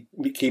key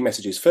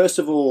messages. First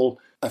of all,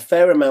 a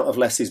fair amount of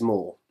less is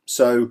more.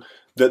 So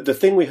the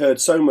thing we heard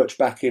so much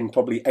back in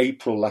probably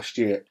April last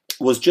year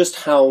was just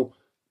how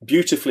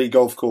beautifully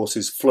golf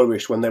courses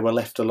flourished when they were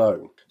left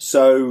alone.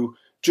 So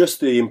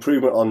just the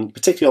improvement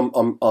particularly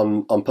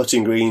on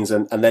putting greens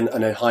and then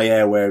in high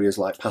air areas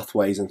like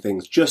pathways and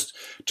things, just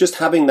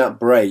having that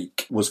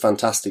break was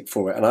fantastic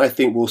for it. And I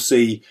think we'll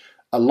see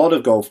a lot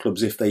of golf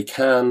clubs, if they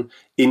can,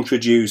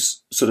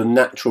 introduce sort of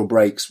natural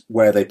breaks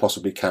where they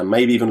possibly can.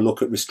 Maybe even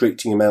look at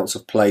restricting amounts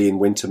of play in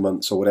winter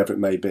months or whatever it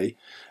may be.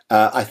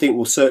 I think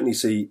we'll certainly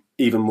see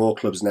even more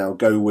clubs now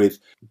go with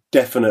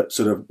definite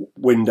sort of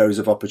windows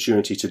of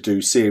opportunity to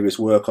do serious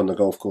work on the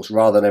golf course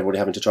rather than everybody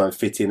having to try and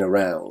fit in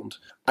around.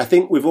 I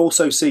think we've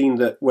also seen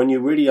that when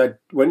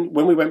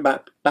we went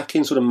back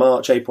in sort of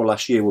March, April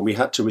last year, when we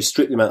had to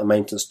restrict the amount of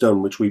maintenance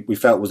done, which we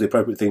felt was the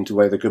appropriate thing to the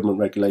way the government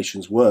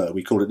regulations were.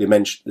 We called it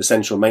the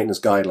essential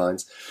maintenance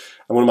guidelines.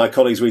 And one of my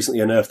colleagues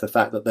recently unearthed the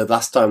fact that the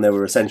last time there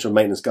were essential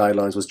maintenance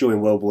guidelines was during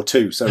World War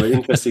II. So an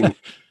interesting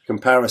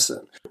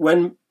comparison.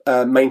 When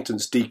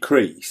maintenance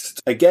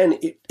decreased, again,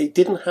 it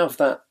didn't have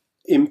that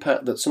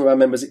impact that some of our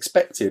members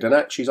expected. And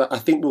actually, I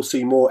think we'll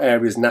see more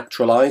areas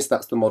naturalised.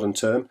 That's the modern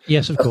term.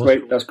 Yes, of course.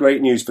 That's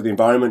great news for the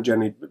environment,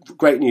 generally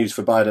great news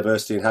for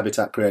biodiversity and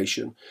habitat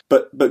creation.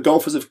 But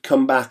golfers have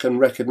come back and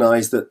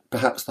recognised that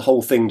perhaps the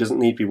whole thing doesn't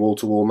need to be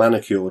wall-to-wall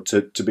manicured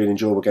to be an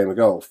enjoyable game of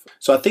golf.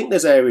 So I think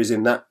there's areas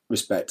in that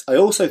respect. I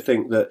also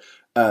think that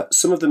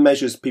some of the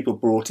measures people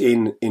brought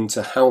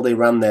into how they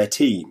ran their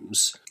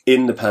teams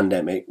in the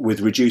pandemic, with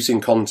reducing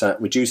contact,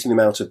 reducing the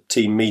amount of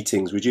team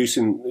meetings,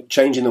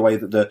 changing the way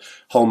that the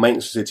whole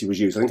maintenance facility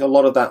was used. I think a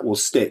lot of that will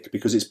stick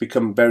because it's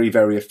become very,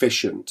 very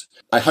efficient.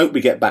 I hope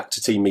we get back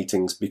to team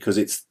meetings because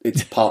it's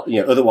part,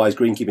 otherwise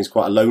greenkeeping is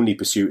quite a lonely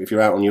pursuit if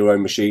you're out on your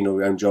own machine or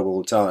your own job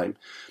all the time.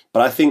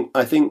 But I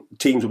think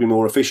teams will be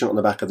more efficient on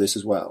the back of this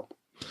as well.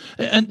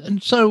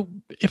 And so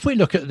if we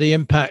look at the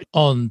impact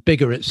on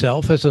Biggar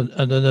itself as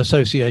an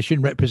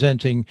association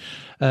representing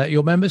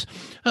your members,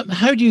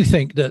 how do you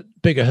think that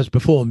Biggar has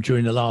performed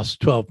during the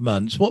last 12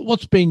 months?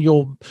 What's been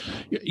your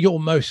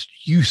most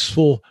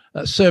useful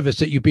service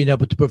that you've been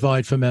able to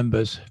provide for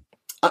members?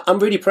 I'm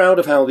really proud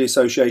of how the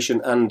association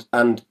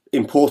and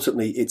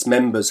importantly its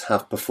members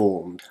have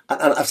performed.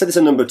 And I've said this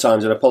a number of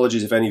times, and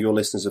apologies if any of your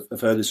listeners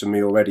have heard this from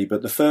me already,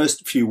 but the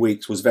first few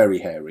weeks was very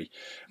hairy.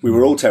 We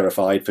were all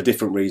terrified for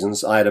different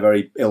reasons. I had a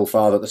very ill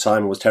father at the time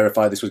and was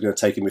terrified this was going to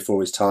take him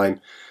before his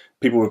time.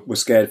 People were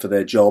scared for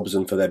their jobs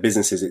and for their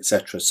businesses,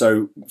 etc.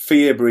 So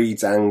fear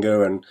breeds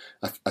anger, and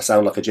I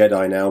sound like a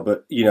Jedi now,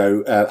 but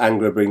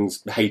anger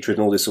brings hatred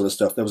and all this sort of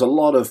stuff. There was a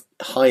lot of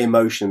high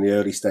emotion in the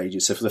early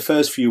stages. So for the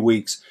first few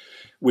weeks,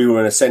 we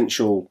were an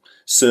essential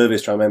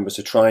service to our members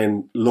to try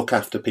and look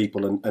after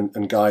people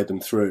and guide them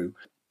through.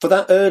 For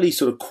that early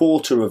sort of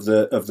quarter of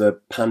the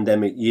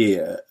pandemic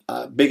year,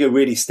 Biggar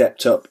really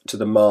stepped up to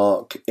the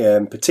mark,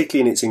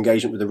 particularly in its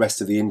engagement with the rest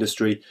of the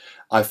industry.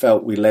 I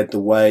felt we led the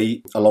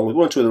way, along with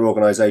one or two other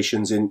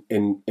organisations,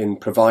 in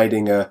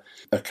providing a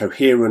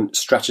coherent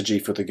strategy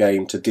for the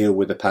game to deal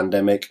with the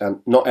pandemic.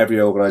 And not every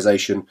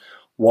organisation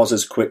was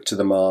as quick to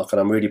the mark, and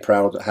I'm really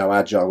proud of how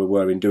agile we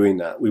were in doing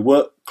that. We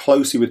worked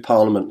closely with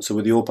Parliament, so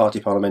with the All-Party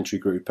Parliamentary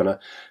Group, and I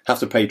have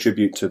to pay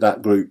tribute to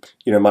that group.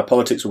 My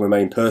politics will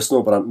remain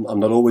personal, but I'm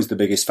not always the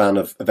biggest fan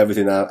of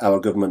everything our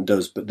government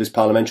does, but this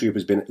parliamentary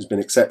group has been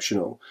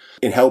exceptional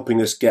in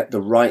helping us get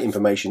the right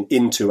information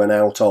into and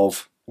out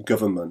of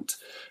government.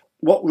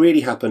 What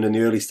really happened in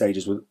the early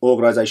stages was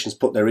organisations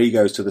put their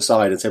egos to the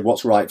side and said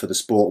what's right for the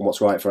sport and what's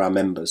right for our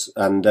members.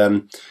 And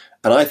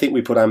I think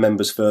we put our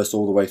members first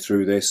all the way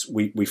through this.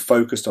 We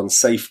focused on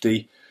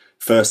safety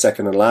first,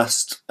 second and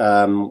last.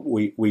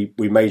 We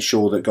made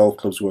sure that golf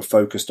clubs were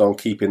focused on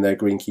keeping their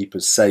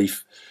greenkeepers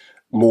safe,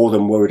 more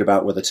than worried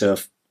about whether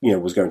turf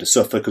was going to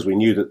suffer, because we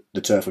knew that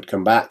the turf would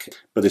come back,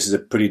 but this is a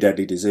pretty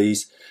deadly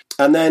disease.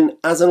 And then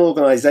as an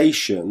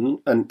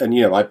organisation, and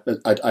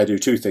I do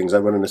two things. I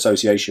run an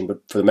association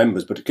but for the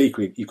members, but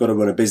equally you've got to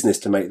run a business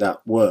to make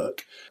that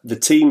work. The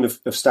team of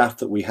staff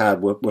that we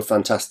had were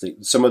fantastic.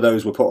 Some of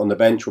those were put on the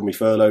bench when we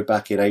furloughed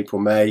back in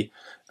April, May,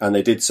 and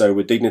they did so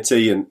with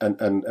dignity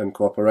and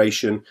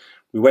cooperation.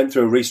 We went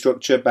through a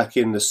restructure back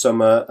in the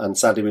summer, and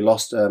sadly we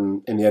lost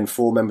in the end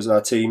 4 members of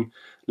our team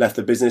left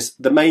the business.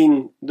 The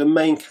main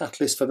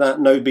catalyst for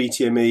that, no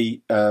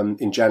BTME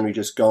in January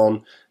just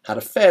gone, had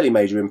a fairly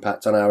major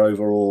impact on our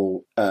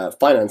overall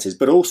finances,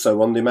 but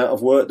also on the amount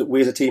of work that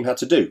we as a team had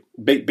to do.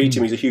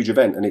 BTME is a huge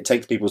event, and it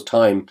takes people's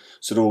time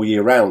sort of all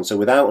year round. So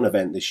without an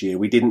event this year,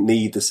 we didn't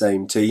need the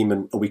same team,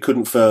 and we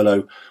couldn't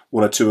furlough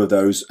 1 or 2 of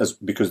those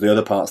because the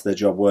other parts of their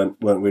job weren't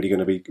really going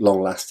to be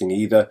long lasting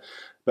either.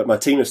 But my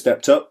team have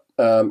stepped up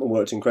and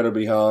worked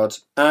incredibly hard.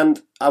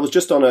 And I was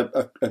just on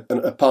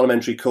a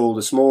parliamentary call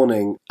this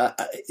morning.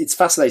 It's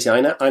fascinating.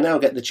 I now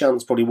get the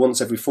chance probably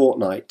once every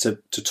fortnight to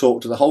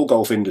talk to the whole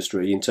golf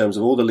industry in terms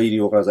of all the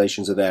leading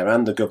organisations are there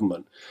and the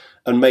government,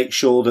 and make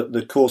sure that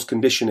the course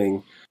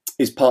conditioning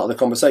is part of the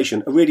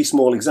conversation. A really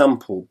small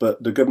example,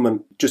 but the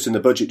government, just in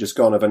the budget just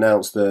gone, have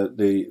announced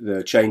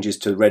the changes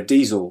to red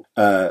diesel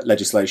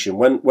legislation.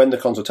 When the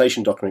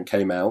consultation document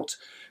came out,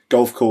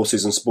 golf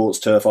courses and sports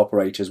turf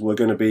operators were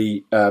going to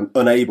be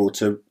unable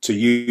to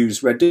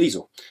use red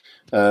diesel.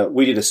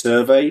 We did a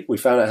survey. We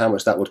found out how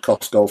much that would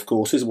cost golf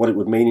courses, what it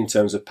would mean in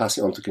terms of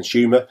passing on to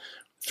consumer.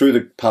 Through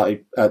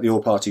the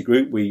all-party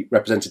group, we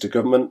represented the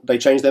government. They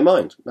changed their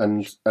mind,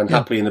 and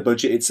happily in the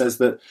budget it says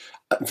that,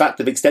 in fact,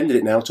 they've extended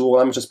it now to all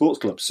amateur sports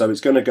clubs. So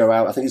it's going to go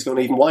out. I think it's going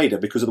even wider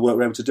because of the work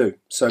we're able to do.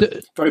 So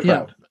very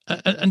proud.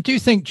 Yeah. And do you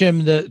think,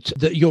 Jim,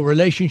 that your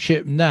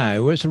relationship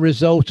now, as a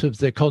result of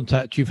the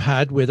contact you've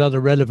had with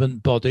other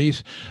relevant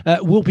bodies,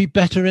 will be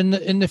better in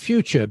the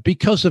future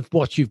because of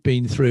what you've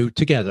been through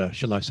together,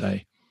 shall I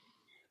say?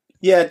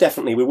 Yeah,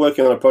 definitely. We're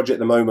working on a project at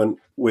the moment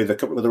with a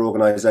couple of other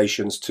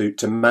organisations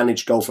to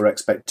manage golfer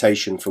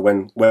expectation for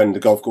when the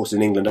golf courses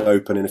in England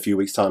open in a few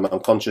weeks' time. I'm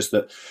conscious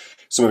that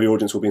some of your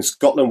audience will be in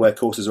Scotland, where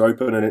courses are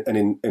open,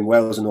 and in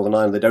Wales and Northern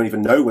Ireland they don't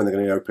even know when they're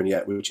going to open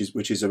yet, which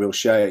is a real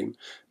shame.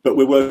 But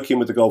we're working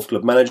with the golf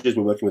club managers,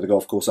 we're working with the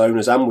golf course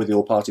owners, and with the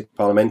all-party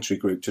parliamentary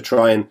group to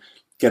try and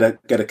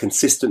get a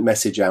consistent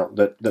message out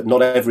that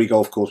not every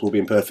golf course will be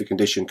in perfect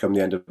condition come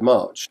the end of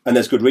March. And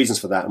there's good reasons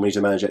for that, and we need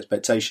to manage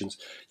expectations.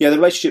 Yeah, the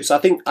relationships, I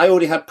think I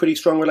already had pretty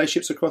strong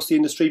relationships across the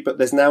industry, but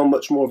there's now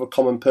much more of a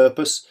common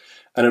purpose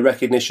and a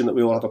recognition that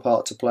we all have a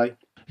part to play.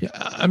 Yeah,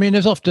 I mean,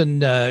 there's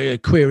often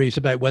queries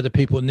about whether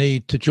people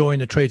need to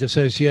join a trade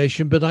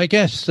association, but I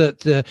guess that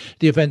the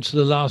events of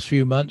the last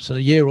few months and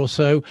a year or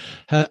so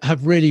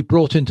have really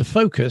brought into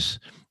focus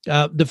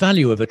the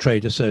value of a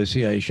trade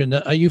association.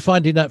 Are you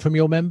finding that from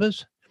your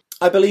members?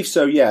 I believe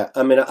so, yeah.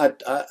 I mean,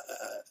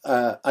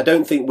 I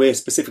don't think we're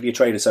specifically a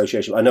trade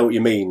association. I know what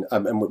you mean.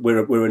 And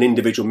we're an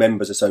individual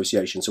members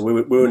association, so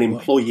we're an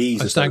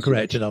employees. I stand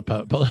corrected. And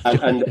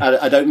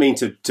I don't mean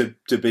to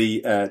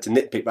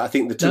nitpick, but I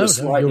think the two are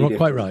slightly different. You're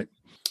quite right.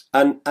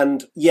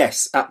 And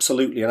yes,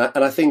 absolutely. And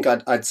I think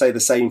I'd say the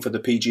same for the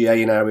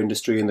PGA in our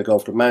industry and the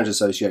Golf Club Managers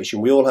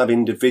Association. We all have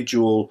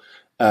individual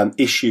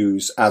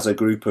issues as a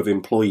group of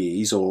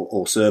employees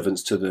or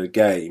servants to the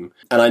game.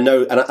 And I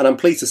know, and I'm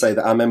pleased to say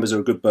that our members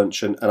are a good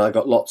bunch, and I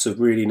got lots of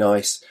really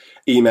nice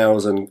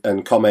emails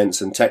and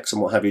comments and texts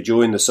and what have you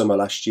during the summer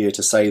last year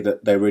to say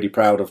that they're really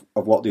proud of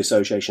what the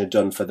association had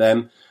done for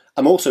them.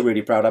 I'm also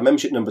really proud our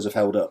membership numbers have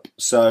held up.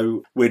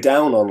 So we're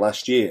down on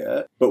last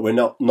year, but we're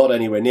not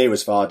anywhere near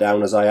as far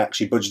down as I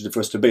actually budgeted for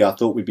us to be. I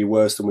thought we'd be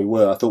worse than we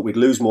were. I thought we'd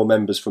lose more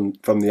members from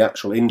the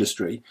actual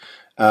industry.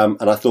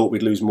 And I thought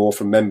we'd lose more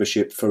from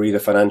membership for either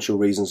financial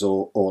reasons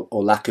or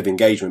lack of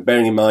engagement,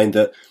 bearing in mind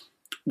that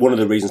one of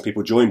the reasons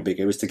people join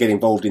Biggar is to get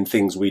involved in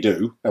things we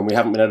do, and we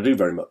haven't been able to do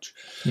very much.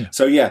 Yeah.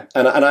 So yeah,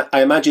 and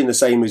I imagine the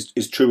same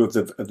is true of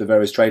the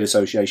various trade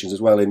associations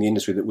as well in the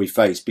industry that we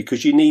face,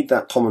 because you need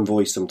that common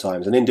voice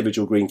sometimes. An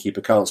individual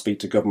greenkeeper can't speak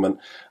to government.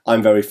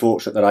 I'm very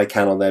fortunate that I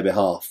can on their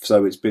behalf.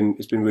 So it's been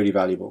really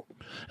valuable.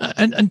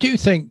 And do you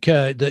think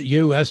that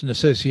you, as an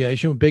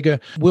association, Biggar,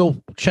 will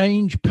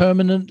change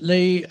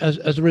permanently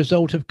as a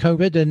result of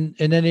COVID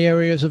in any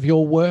areas of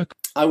your work?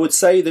 I would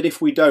say that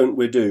if we don't,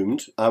 we're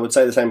doomed. I would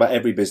say the same about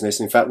every business.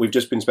 In fact, we've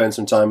just been spending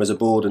some time as a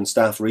board and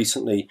staff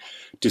recently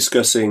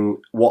discussing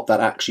what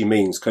that actually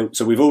means.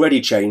 So we've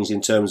already changed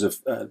in terms of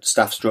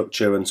staff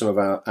structure and some of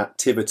our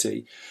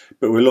activity,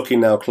 but we're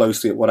looking now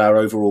closely at what our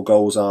overall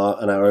goals are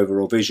and our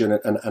overall vision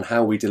and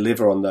how we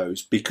deliver on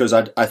those. Because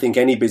I think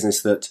any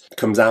business that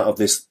comes out of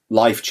this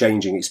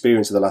life-changing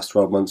experience of the last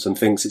 12 months and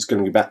thinks it's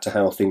going to be back to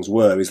how things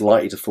were is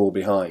likely to fall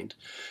behind.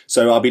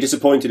 So I'll be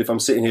disappointed if I'm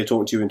sitting here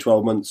talking to you in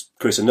 12 months,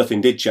 Chris, and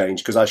nothing did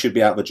change, because I should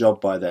be out of a job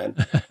by then.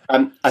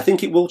 I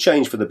think it will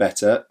change for the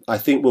better. I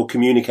think we'll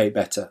communicate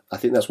better. I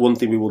think that's one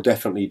thing we will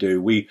definitely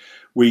do. We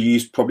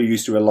probably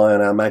used to rely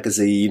on our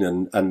magazine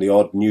and the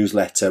odd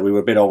newsletter. We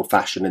were a bit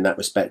old-fashioned in that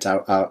respect.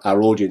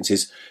 Our audience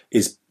is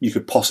you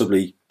could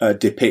possibly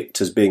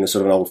depict as being a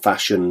sort of an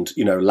old-fashioned,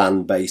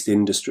 land-based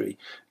industry.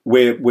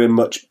 We're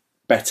much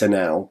better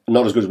now,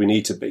 not as good as we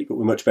need to be, but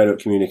we're much better at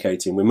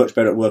communicating. We're much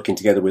better at working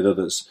together with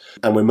others,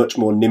 and we're much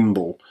more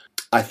nimble.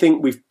 I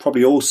think we've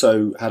probably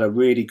also had a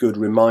really good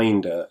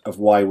reminder of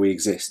why we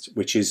exist,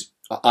 which is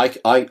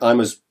I'm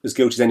as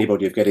guilty as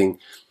anybody of getting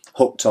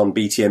hooked on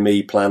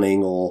BTME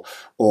planning or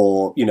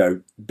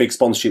big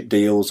sponsorship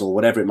deals or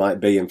whatever it might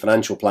be in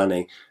financial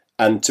planning.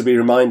 And to be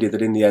reminded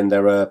that in the end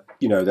there are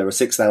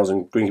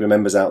 6,000 Greenkeeper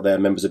members out there,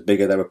 members of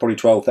Biggar. There are probably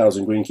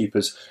 12,000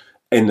 greenkeepers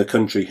in the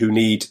country who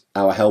need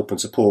our help and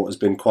support has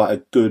been quite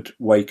a good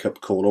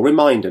wake-up call, or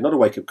reminder, not a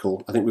wake-up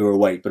call, I think we were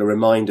awake, but a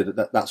reminder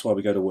that that's why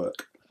we go to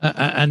work.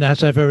 And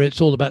as ever, it's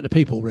all about the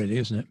people, really,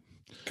 isn't it?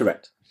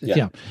 Correct.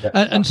 Yeah.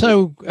 And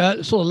so,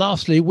 sort of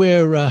lastly,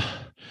 we're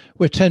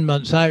 10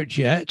 months out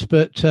yet,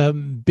 but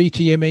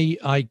BTME,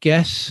 I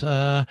guess,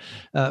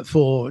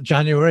 for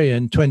January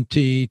in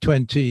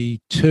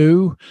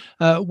 2022.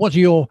 What are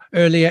your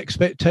early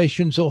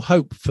expectations or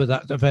hope for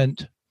that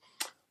event?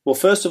 Well,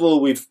 first of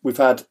all, we've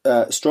had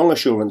strong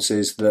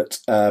assurances that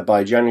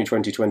by January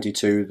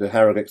 2022, the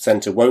Harrogate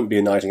Centre won't be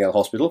a Nightingale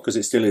Hospital, because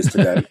it still is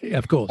today. Yeah,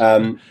 of course.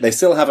 They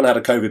still haven't had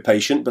a COVID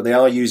patient, but they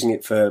are using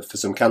it for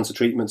some cancer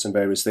treatments and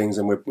various things,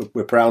 and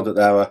we're proud that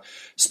our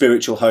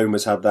spiritual home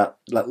has had that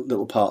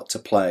little part to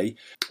play.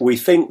 We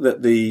think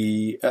that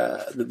the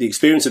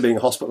experience of being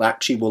a hospital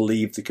actually will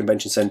leave the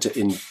convention centre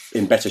in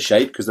better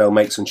shape, because they'll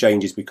make some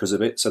changes because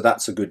of it. So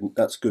that's a good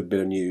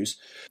bit of news.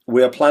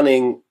 We are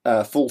planning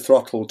full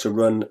throttle to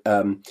run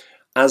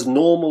as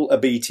normal a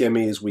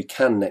BTME as we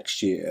can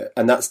next year,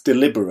 and that's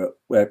deliberate.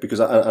 Because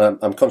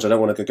I'm conscious I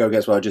don't want to go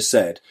against what I just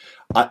said.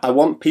 I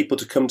want people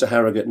to come to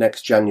Harrogate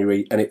next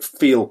January and it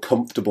feel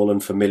comfortable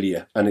and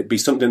familiar, and it be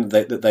something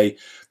that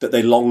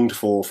they longed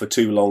for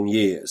 2 long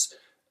years.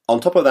 On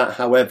top of that,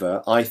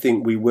 however, I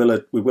think we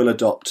will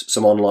adopt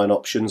some online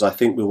options. I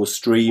think we will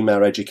stream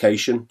our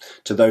education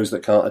to those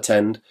that can't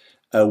attend.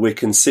 We're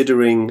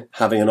considering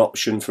having an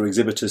option for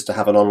exhibitors to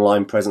have an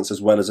online presence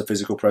as well as a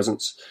physical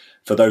presence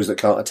for those that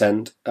can't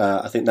attend.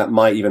 I think that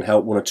might even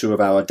help 1 or 2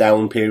 of our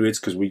down periods,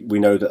 because we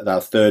know that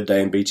our third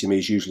day in BTME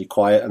is usually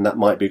quiet, and that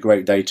might be a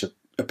great day to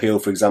appeal,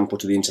 for example,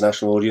 to the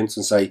international audience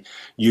and say,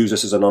 use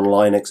us as an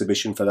online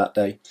exhibition for that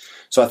day.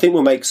 So I think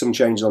we'll make some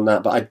changes on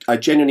that, but I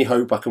genuinely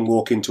hope I can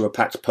walk into a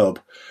packed pub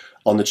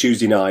on the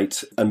Tuesday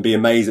night and be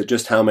amazed at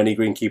just how many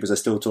greenkeepers are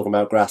still talking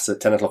about grass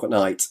at 10 o'clock at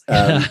night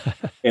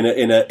in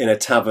a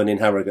tavern in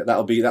Harrogate.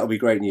 That'll be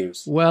great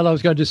news. Well, I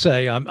was going to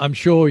say, I'm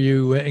sure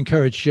you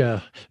encourage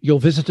your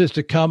visitors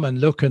to come and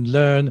look and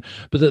learn,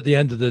 but at the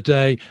end of the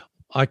day,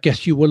 I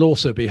guess you will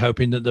also be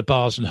hoping that the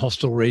bars and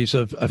hostelries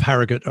of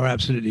Harrogate are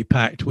absolutely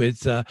packed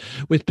with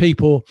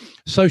people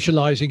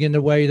socialising in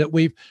a way that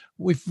we've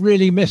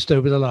really missed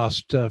over the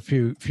last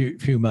few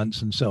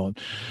months and so on.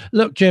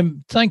 Look,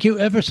 Jim, thank you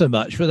ever so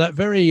much for that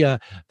very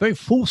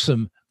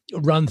fulsome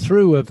run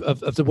through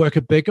of the work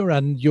of Biggar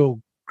and your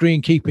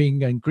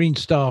greenkeeping and green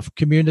staff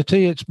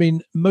community. It's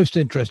been most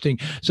interesting.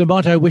 So,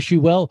 Martin, I wish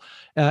you well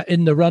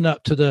in the run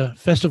up to the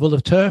Festival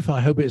of Turf. I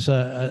hope it's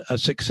a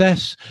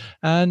success,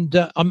 and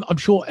I'm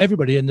sure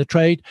everybody in the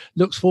trade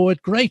looks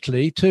forward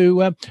greatly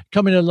to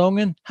coming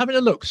along and having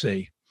a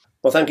look-see.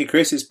 Well, thank you,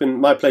 Chris. It's been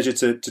my pleasure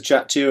to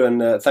chat to you,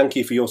 and thank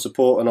you for your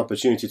support and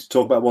opportunity to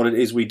talk about what it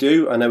is we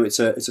do. I know it's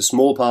a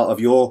small part of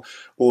your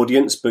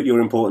audience, but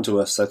you're important to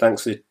us. So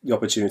thanks for the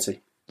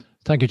opportunity.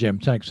 Thank you, Jim.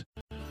 Thanks.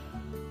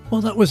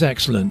 Well, that was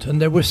excellent,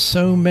 and there were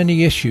so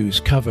many issues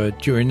covered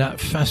during that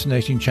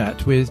fascinating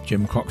chat with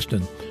Jim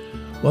Croxton.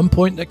 One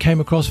point that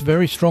came across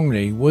very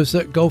strongly was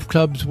that golf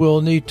clubs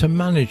will need to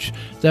manage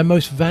their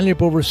most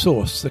valuable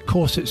resource, the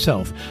course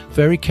itself,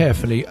 very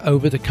carefully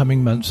over the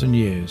coming months and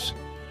years.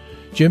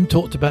 Jim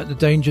talked about the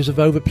dangers of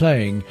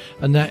overplaying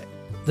and that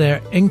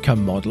their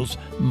income models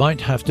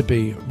might have to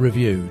be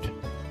reviewed.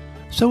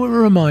 So a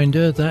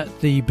reminder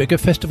that the Biggar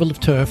Festival of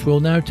Turf will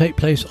now take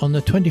place on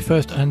the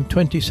 21st and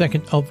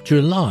 22nd of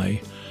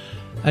July,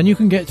 and you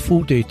can get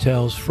full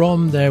details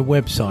from their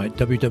website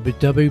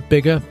www.bigga.org.uk.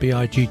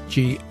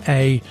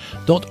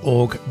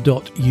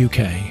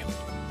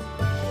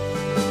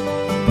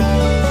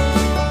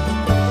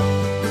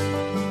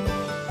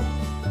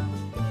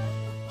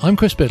 I'm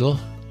Chris Biddle.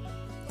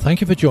 Thank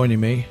you for joining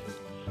me,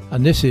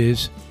 and this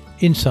is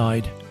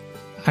Inside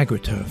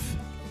AgriTurf.